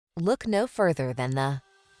Look no further than the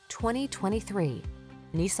 2023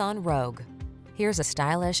 Nissan Rogue. Here's a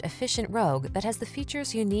stylish, efficient Rogue that has the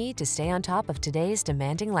features you need to stay on top of today's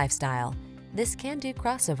demanding lifestyle. This can-do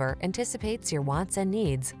crossover anticipates your wants and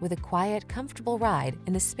needs with a quiet, comfortable ride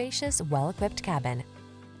in a spacious, well-equipped cabin.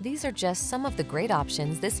 These are just some of the great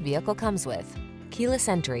options this vehicle comes with: keyless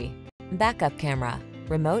entry, backup camera,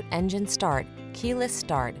 remote engine start, keyless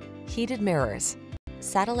start, heated mirrors,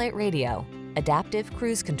 satellite radio, adaptive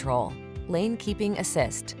cruise control, lane keeping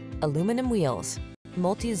assist, aluminum wheels,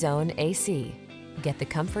 multi-zone AC. Get the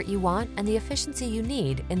comfort you want and the efficiency you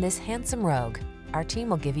need in this handsome Rogue. Our team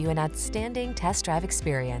will give you an outstanding test drive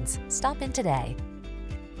experience. Stop in today.